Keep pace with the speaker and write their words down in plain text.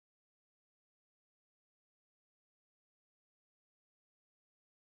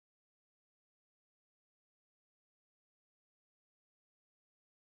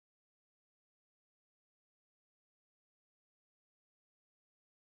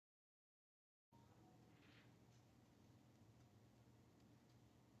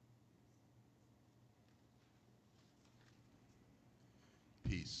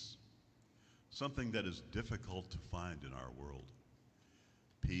something that is difficult to find in our world.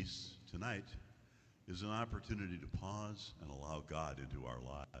 Peace tonight is an opportunity to pause and allow God into our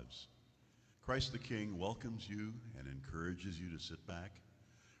lives. Christ the King welcomes you and encourages you to sit back,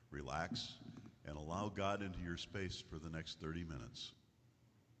 relax, and allow God into your space for the next 30 minutes.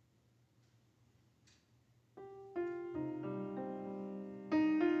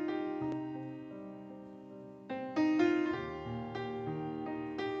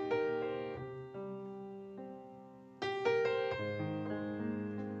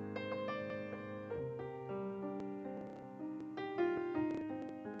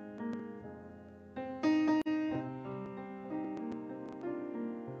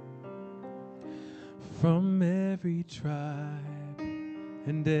 From every tribe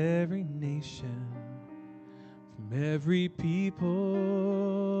and every nation, from every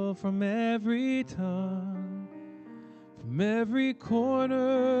people, from every tongue, from every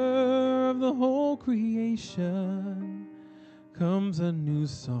corner of the whole creation, comes a new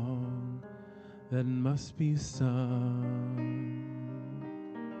song that must be sung.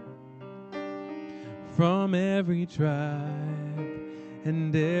 From every tribe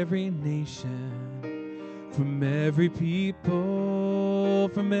and every nation, from every people,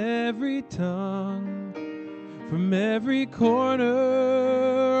 from every tongue, from every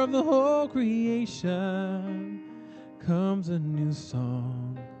corner of the whole creation, comes a new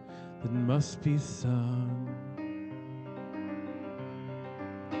song that must be sung.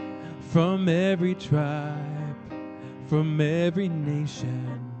 From every tribe, from every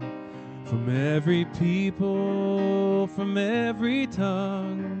nation, from every people, from every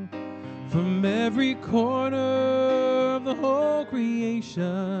tongue, from every corner of the whole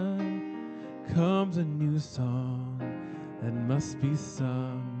creation, comes a new song that must be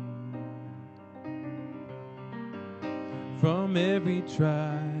sung. From every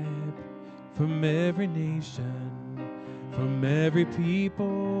tribe, from every nation, from every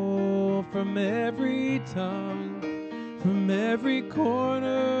people, from every tongue, from every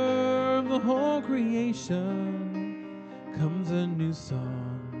corner of the whole creation, comes a new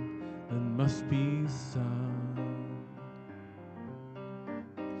song that must be sung.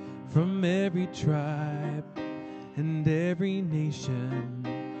 From every tribe and every nation,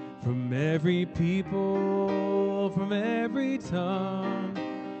 from every people, from every tongue,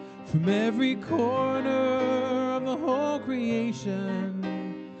 from every corner of the whole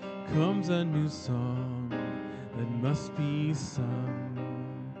creation, comes a new song that must be sung.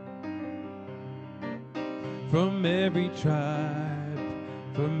 From every tribe,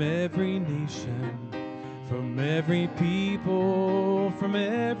 from every nation, from every people, from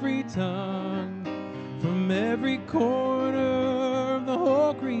every tongue, from every corner of the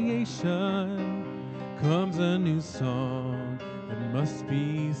whole creation, comes a new song that must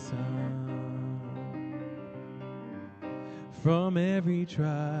be sung. From every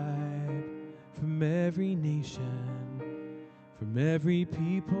tribe, from every nation, from every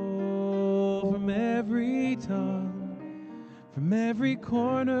people, from every tongue, from every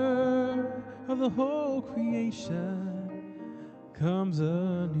corner of the whole creation, comes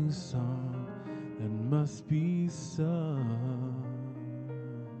a new song that must be sung.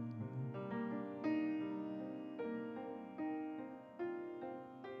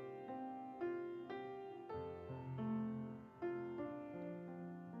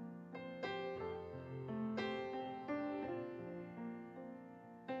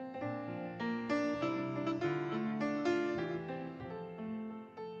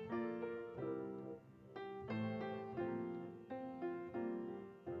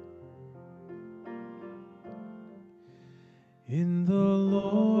 In the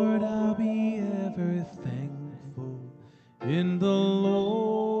Lord I'll be ever thankful. In the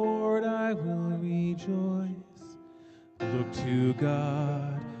Lord I will rejoice. Look to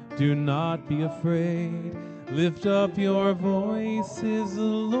God, do not be afraid. Lift up your voices, the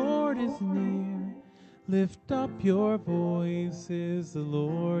Lord is near. Lift up your voices, the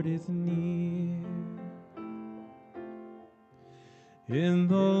Lord is near. In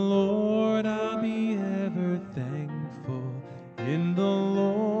the Lord I'll be ever thankful. In the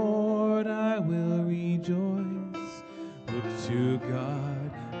Lord I will rejoice. Look to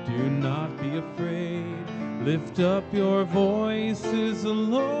God, do not be afraid. Lift up your voices, the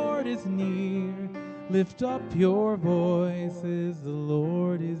Lord is near. Lift up your voices, the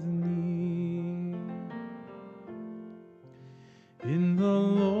Lord is near. In the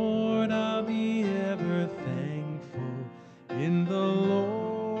Lord I'll be ever thankful. In the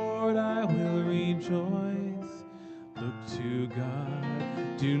Lord I will rejoice. Look to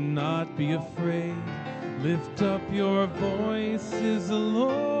God, do not be afraid. Lift up your voices, the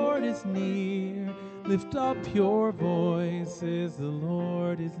Lord is near. Lift up your voices, the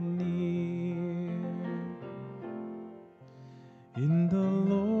Lord is near. In the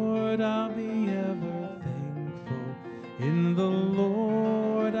Lord I'll be ever thankful. In the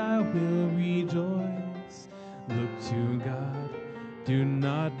Lord I will rejoice. Look to God, do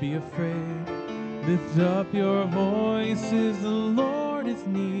not be afraid. Lift up your voices, the Lord is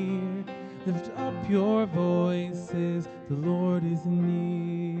near. Lift up your voices, the Lord is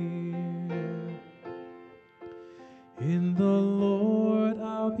near. In the Lord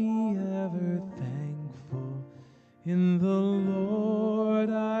I'll be ever thankful. In the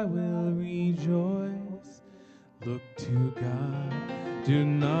Lord I will rejoice. Look to God, do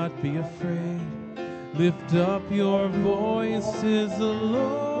not be afraid. Lift up your voices, the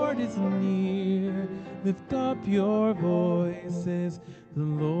Lord is near. Lift up your voices, the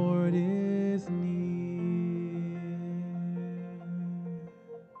Lord is near.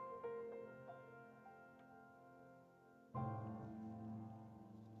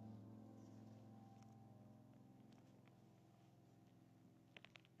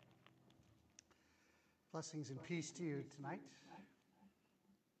 Blessings and peace to you tonight.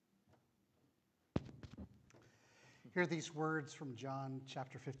 Hear these words from John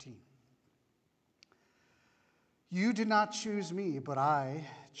chapter 15. You did not choose me, but I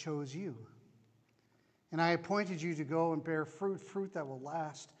chose you. And I appointed you to go and bear fruit that will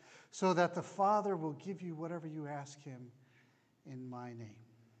last, so that the Father will give you whatever you ask him in my name.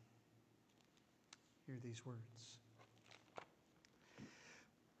 Hear these words.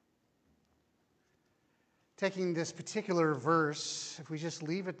 Taking this particular verse, if we just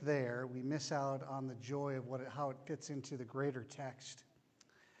leave it there, we miss out on the joy of how it fits into the greater text.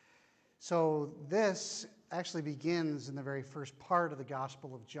 So this actually begins in the very first part of the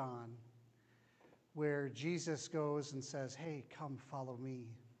Gospel of John, where Jesus goes and says, hey, come follow me.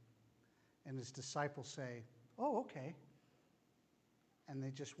 And his disciples say, oh, okay. And they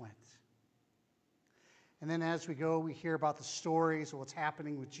just went. And then as we go, we hear about the stories of what's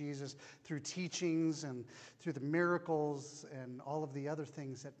happening with Jesus through teachings and through the miracles and all of the other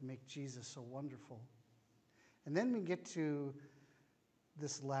things that make Jesus so wonderful. And then we get to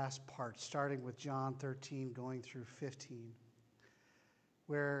this last part, starting with John 13, going through 15,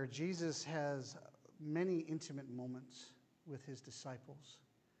 where Jesus has many intimate moments with his disciples,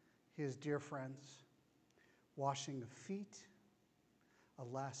 his dear friends, washing the feet, a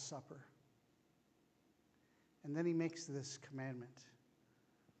Last Supper. And then he makes this commandment,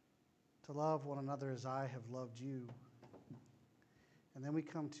 to love one another as I have loved you. And then we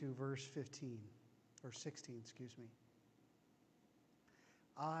come to verse 16.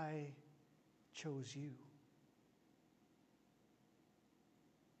 I chose you.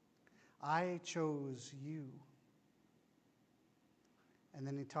 I chose you. And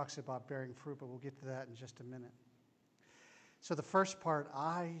then he talks about bearing fruit, but we'll get to that in just a minute. So the first part,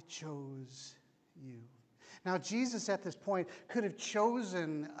 I chose you. Now, Jesus at this point could have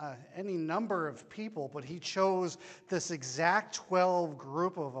chosen any number of people, but he chose this exact 12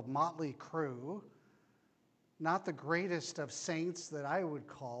 group of a motley crew, not the greatest of saints that I would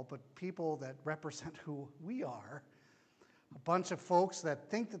call, but people that represent who we are. A bunch of folks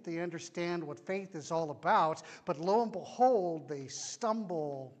that think that they understand what faith is all about, but lo and behold, they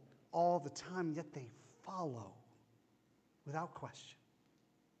stumble all the time, yet they follow without question.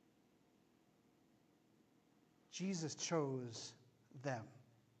 Jesus chose them.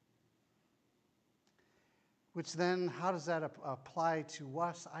 Which then, how does that apply to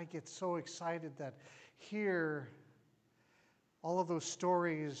us? I get so excited that here, all of those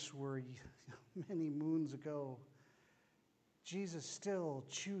stories were many moons ago. Jesus still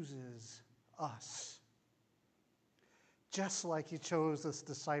chooses us. Just like he chose this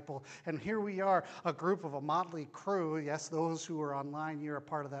disciple. And here we are, a group of a motley crew. Yes, those who are online, you're a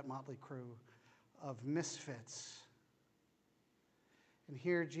part of that motley crew of misfits. And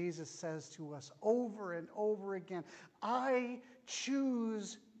here Jesus says to us over and over again, I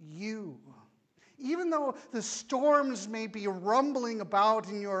choose you. Even though the storms may be rumbling about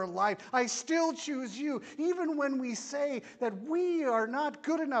in your life, I still choose you. Even when we say that we are not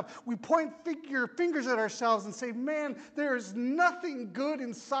good enough, we point fingers at ourselves and say, man, there's nothing good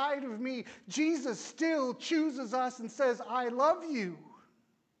inside of me. Jesus still chooses us and says, I love you.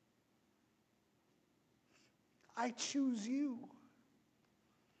 I choose you.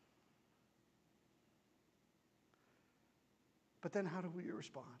 But then how do we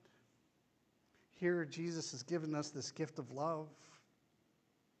respond? Here, Jesus has given us this gift of love.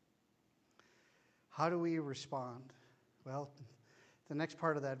 How do we respond? Well, the next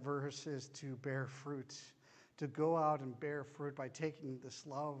part of that verse is to bear fruit, to go out and bear fruit by taking this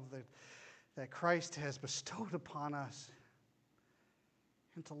love that Christ has bestowed upon us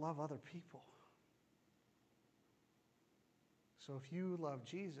and to love other people. So if you love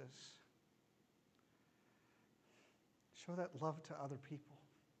Jesus, show that love to other people,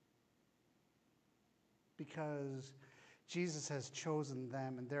 because Jesus has chosen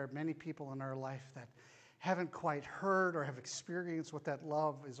them, and there are many people in our life that haven't quite heard or have experienced what that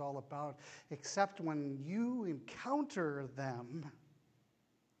love is all about, except when you encounter them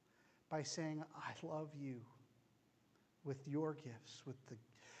by saying, I love you, with your gifts, with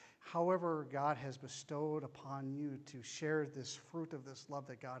however God has bestowed upon you to share this fruit of this love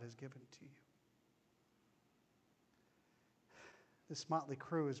that God has given to you. This motley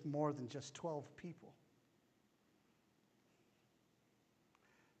crew is more than just 12 people.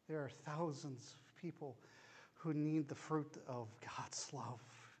 There are thousands of people who need the fruit of God's love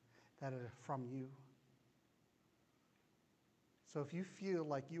that are from you. So if you feel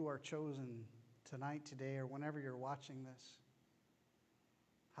like you are chosen tonight, today, or whenever you're watching this,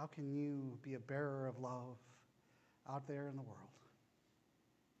 how can you be a bearer of love out there in the world?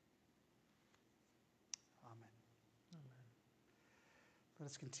 Amen. Amen. Let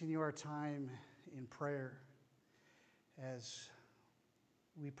us continue our time in prayer as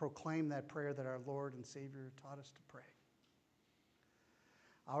we proclaim that prayer that our Lord and Savior taught us to pray.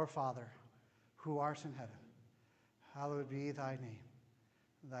 Our Father, who art in heaven, hallowed be thy name.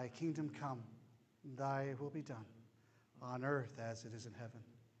 Thy kingdom come, thy will be done, on earth as it is in heaven.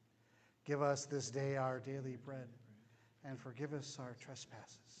 Give us this day our daily bread, and forgive us our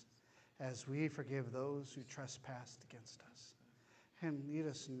trespasses, as we forgive those who trespass against us. And lead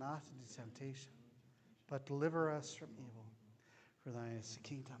us not into temptation, but deliver us from evil. For thine is the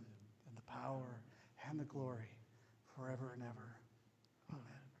kingdom, and the power, and the glory, forever and ever. Amen.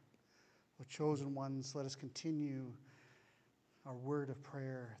 Well, chosen ones, let us continue our word of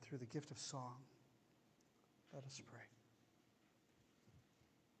prayer through the gift of song. Let us pray.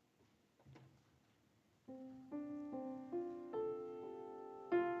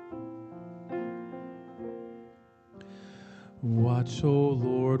 Watch, O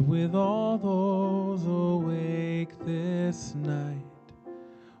Lord, with all those awake this night.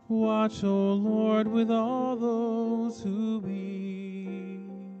 Watch, O Lord, with all those who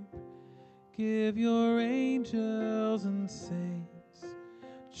weep. Give your angels and saints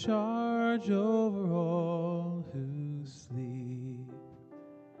charge over all who sleep.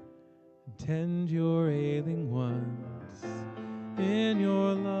 Tend your ailing ones in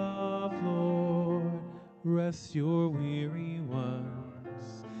your love, Lord. Rest your weary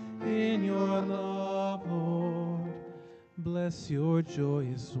ones in your love, Lord. Bless your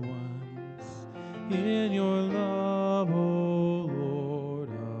joyous ones in your love, O Lord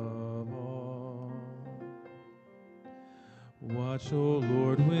of all. Watch, O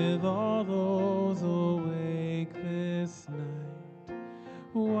Lord, with all those awake this night.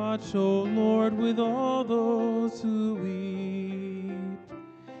 Watch, O Lord, with all those who weep.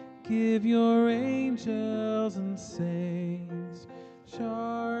 Give your angels and saints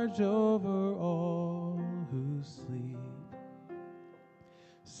charge over all who sleep.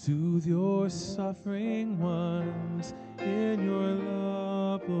 Soothe your suffering ones in your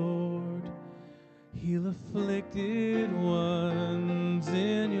love, Lord. Heal afflicted ones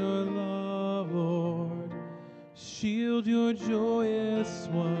in your love, Lord. Shield your joyous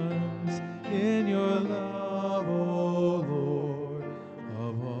ones in your love, O Lord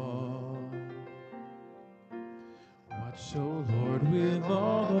of all. Watch, O Lord, with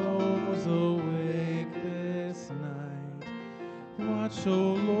all those awake this night. Watch,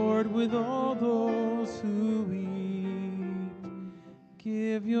 O Lord, with all those who weep.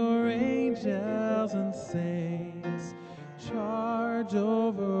 Give your angels and saints charge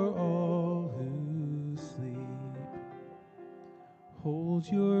over all who sleep. Hold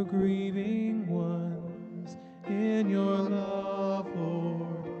your grieving ones in your love,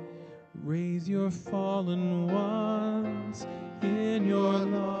 Lord. Raise your fallen ones in your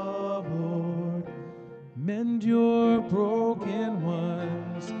love, Lord. Mend your broken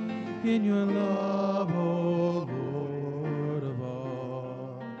ones in your love, O Lord of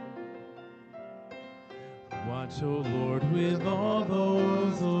all. Watch, O Lord, with all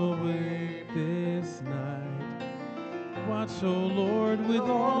those awake this night. Watch, O Lord, with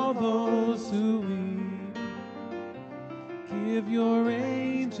all those who weep. Give your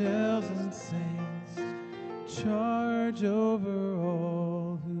angels and saints charge over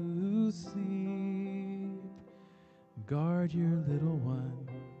all who sleep. Guard your little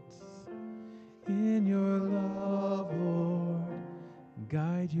ones in your love, Lord.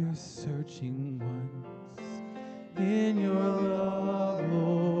 guide your searching ones. In your love,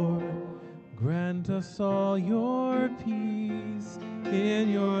 Lord, grant us all your peace. In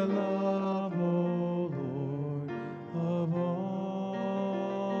your love, O Lord, of all.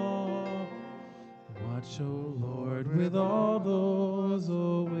 Watch, O Lord, with all those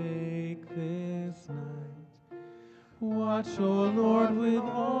awake this night. Watch, O Lord, with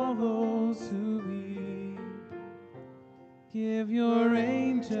all those who weep. Give your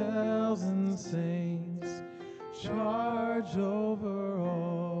angels and saints charge over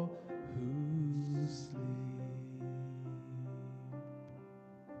all who sleep.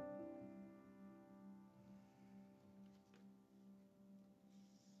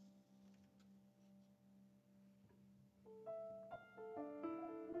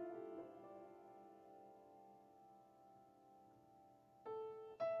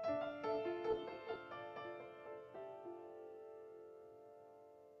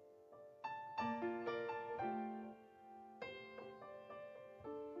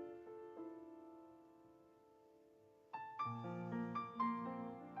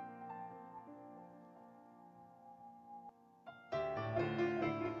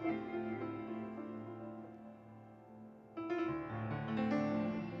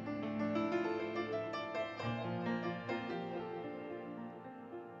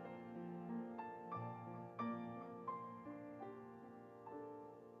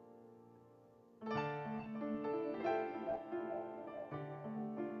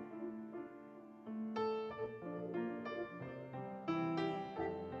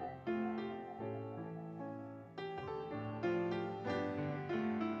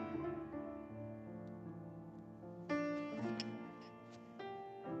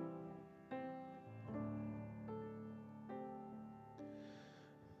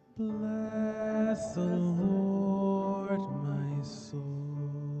 Bless the Lord, my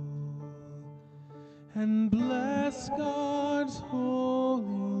soul, and bless God's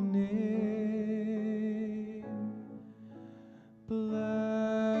holy name.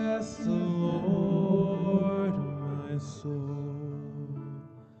 Bless the Lord, my soul,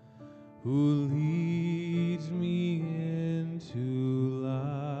 who leads me into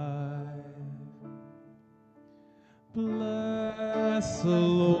life. Bless the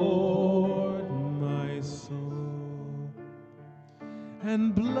Lord, my soul,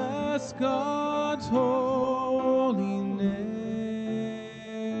 and bless God's holy name.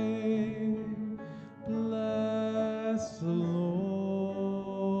 Bless the Lord,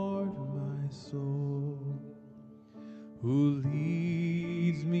 my soul, who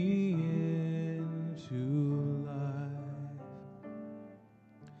leads me into life.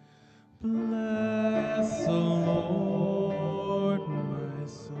 Bless the Lord, my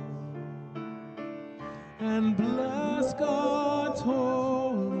soul, and bless God's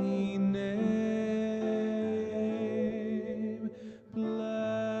holy name.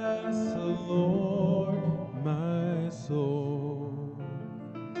 Bless the Lord, my soul,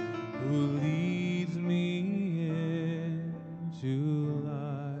 who leads me into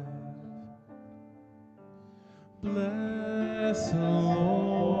life. Bless the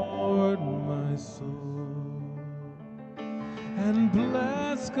Lord, my soul, and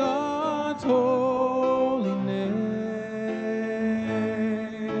bless God's holy name.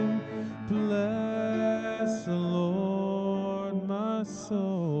 Bless the Lord, my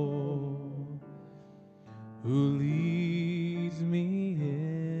soul, who leads me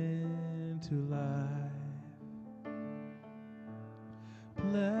into life.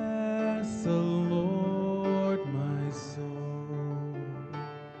 Bless the Lord, my soul,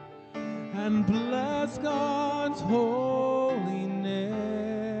 and bless God's holy name.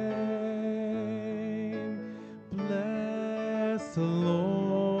 Bless the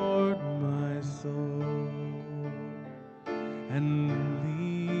Lord, my soul, and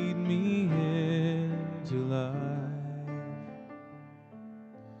lead me into life.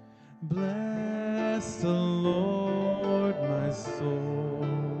 Bless the Lord, my soul,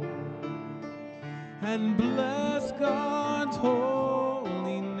 and bless God's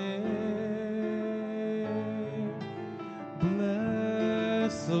holy name.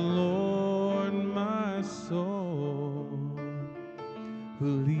 Bless the Lord, my soul, who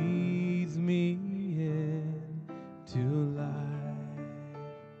leads me into life.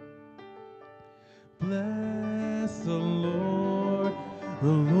 Bless the Lord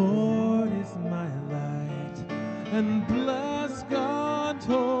is my light, and bless God's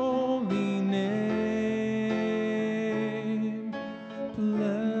holy name.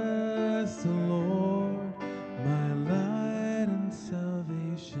 Bless the Lord, my light and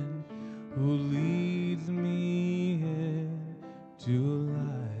salvation, who leads me into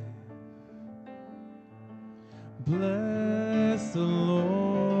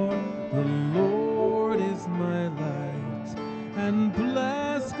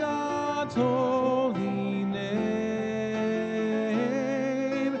God's holy name.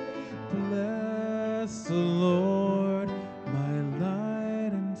 Bless the Lord, my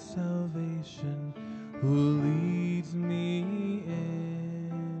light and salvation, who leads me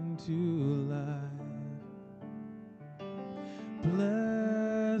into life.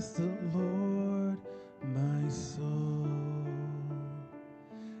 Bless the Lord, my soul,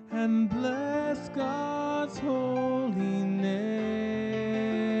 and bless God's holy name.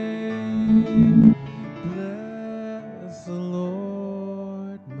 Bless the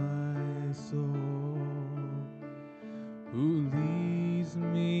Lord, my soul, who leads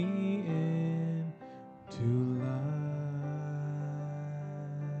me into life.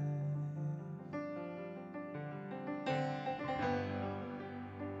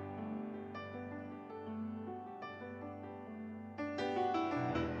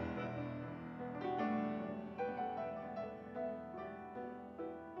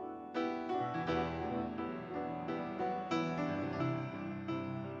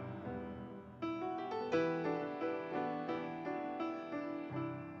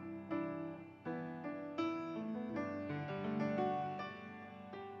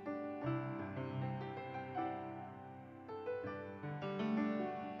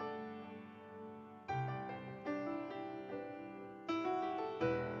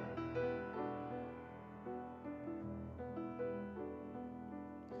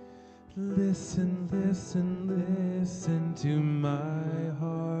 Listen, listen, listen to my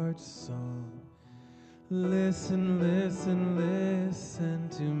heart's song. Listen, listen, listen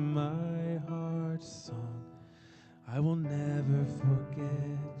to my heart's song. I will never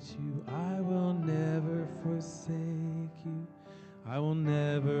forget you. I will never forsake you. I will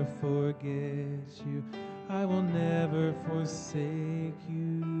never forget you. I will never forsake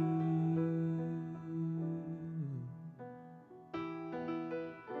you.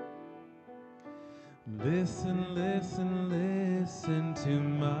 Listen, listen, listen to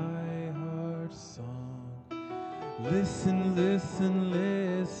my heart's song. Listen, listen,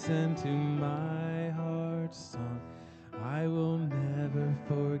 listen to my heart's song. I will never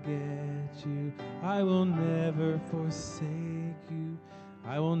forget you. I will never forsake you.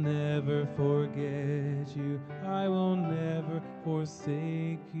 I will never forget you. I will never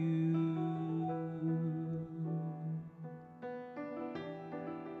forsake you.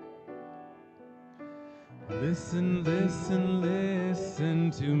 Listen, listen,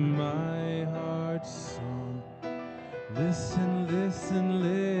 listen to my heart's song. Listen, listen,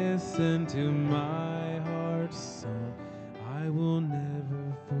 listen to my heart's song. I will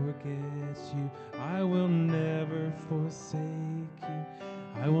never forget you. I will never forsake you.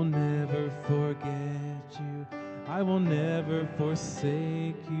 I will never forget you. I will never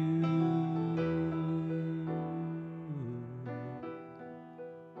forsake you.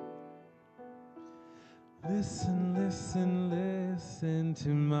 Listen, listen, listen to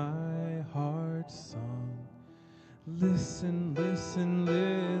my heart's song. Listen, listen,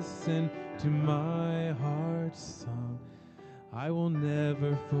 listen to my heart's song. I will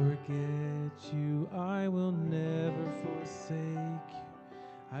never forget you. I will never forsake you.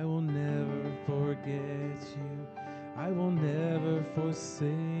 I will never forget you. I will never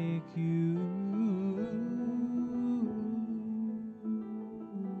forsake you.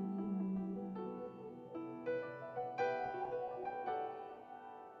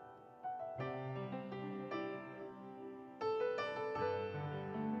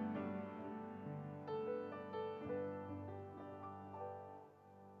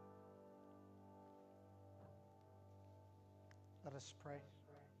 Let us pray.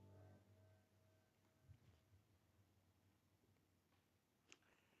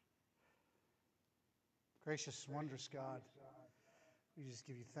 Gracious, wondrous God, we just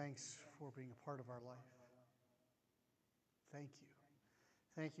give you thanks for being a part of our life. Thank you.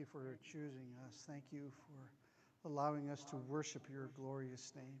 Thank you for choosing us. Thank you for allowing us to worship your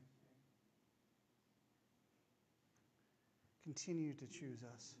glorious name. Continue to choose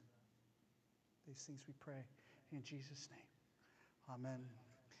us. These things we pray in Jesus' name. Amen.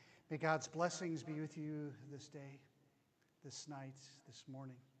 May God's blessings be with you this day, this night, this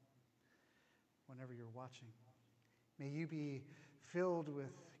morning, whenever you're watching. May you be filled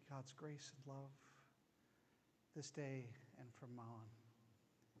with God's grace and love this day and from now on.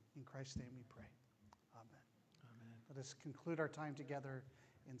 In Christ's name we pray. Amen. Amen. Let us conclude our time together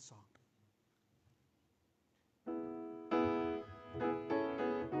in song.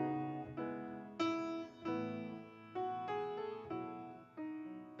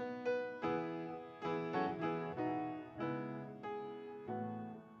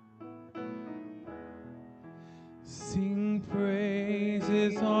 Sing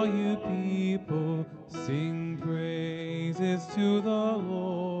praises all you people. Sing praises to the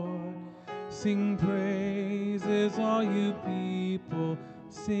Lord. Sing praises, all you people.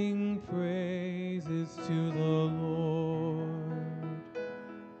 Sing praises to the Lord.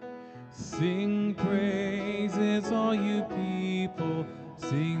 Sing praises, all you people.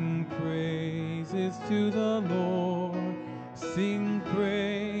 Sing praises to the Lord. Sing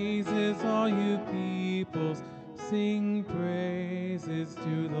praises, all you peoples. Sing praises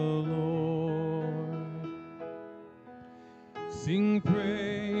to the Lord. Sing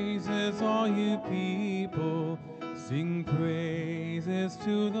praises, all you people. Sing praises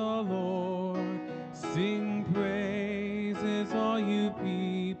to the Lord. Sing praises, all you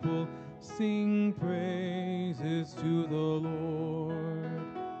people. Sing praises to the Lord.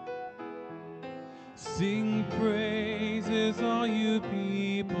 Sing praises, all you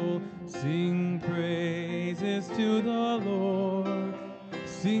people. Sing praises to the Lord.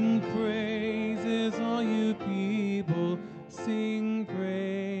 Sing praises, all you people. Sing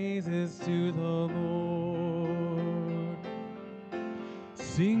praises to the Lord.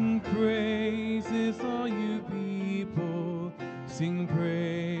 Sing praises, all you people. Sing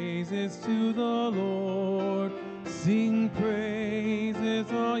praises to the Lord. Sing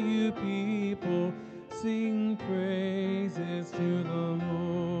praises, all you people. Sing praises to the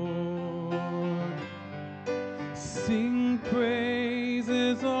Lord. Sing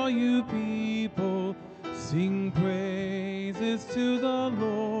praises, all you people. Sing praises to the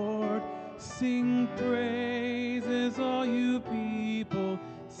Lord. Sing praises, all you people.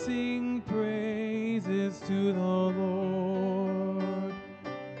 Sing praises to the Lord.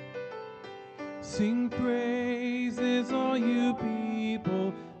 Sing praises, all you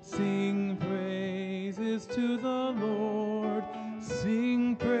people. Sing praises to the Lord.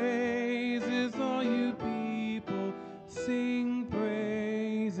 Sing praises, all you people. Sing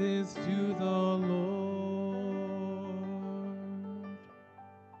praises to the Lord.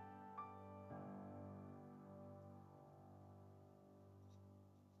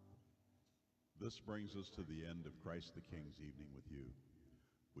 This brings us to the end of Christ the King's evening with you.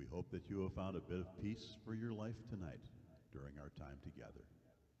 We hope that you have found a bit of peace for your life tonight during our time together.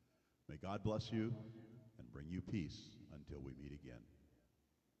 May God bless you and bring you peace until we meet again.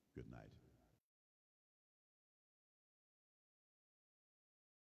 Good night.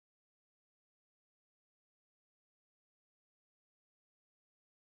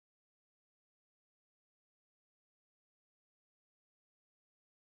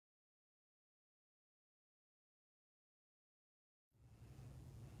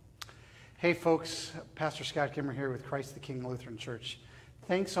 Hey folks, Pastor Scott Guemmer here with Christ the King Lutheran Church.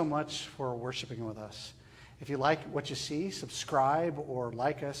 Thanks so much for worshiping with us. If you like what you see, subscribe or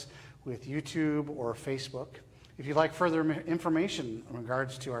like us with YouTube or Facebook. If you'd like further information in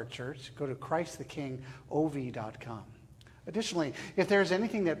regards to our church, go to ChristTheKingOV.com. Additionally, if there's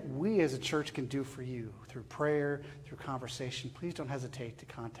anything that we as a church can do for you through prayer, through conversation, please don't hesitate to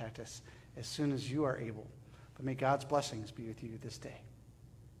contact us as soon as you are able. But may God's blessings be with you this day.